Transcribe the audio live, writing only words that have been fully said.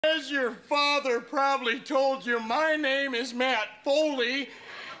As your father probably told you, my name is Matt Foley,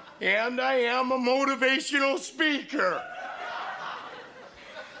 and I am a motivational speaker.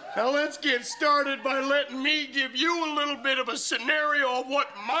 Now let's get started by letting me give you a little bit of a scenario of what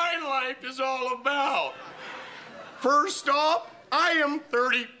my life is all about. First off, I am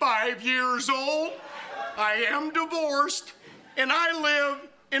 35 years old, I am divorced, and I live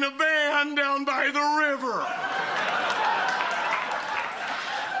in a van down by the river.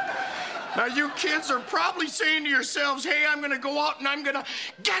 Now you kids are probably saying to yourselves, hey, I'm gonna go out and I'm gonna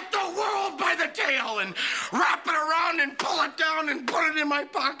get the world by the tail and wrap it around and pull it down and put it in my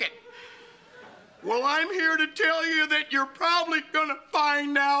pocket. Well, I'm here to tell you that you're probably gonna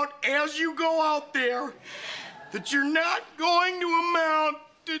find out as you go out there that you're not going to amount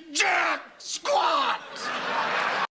to jack squat.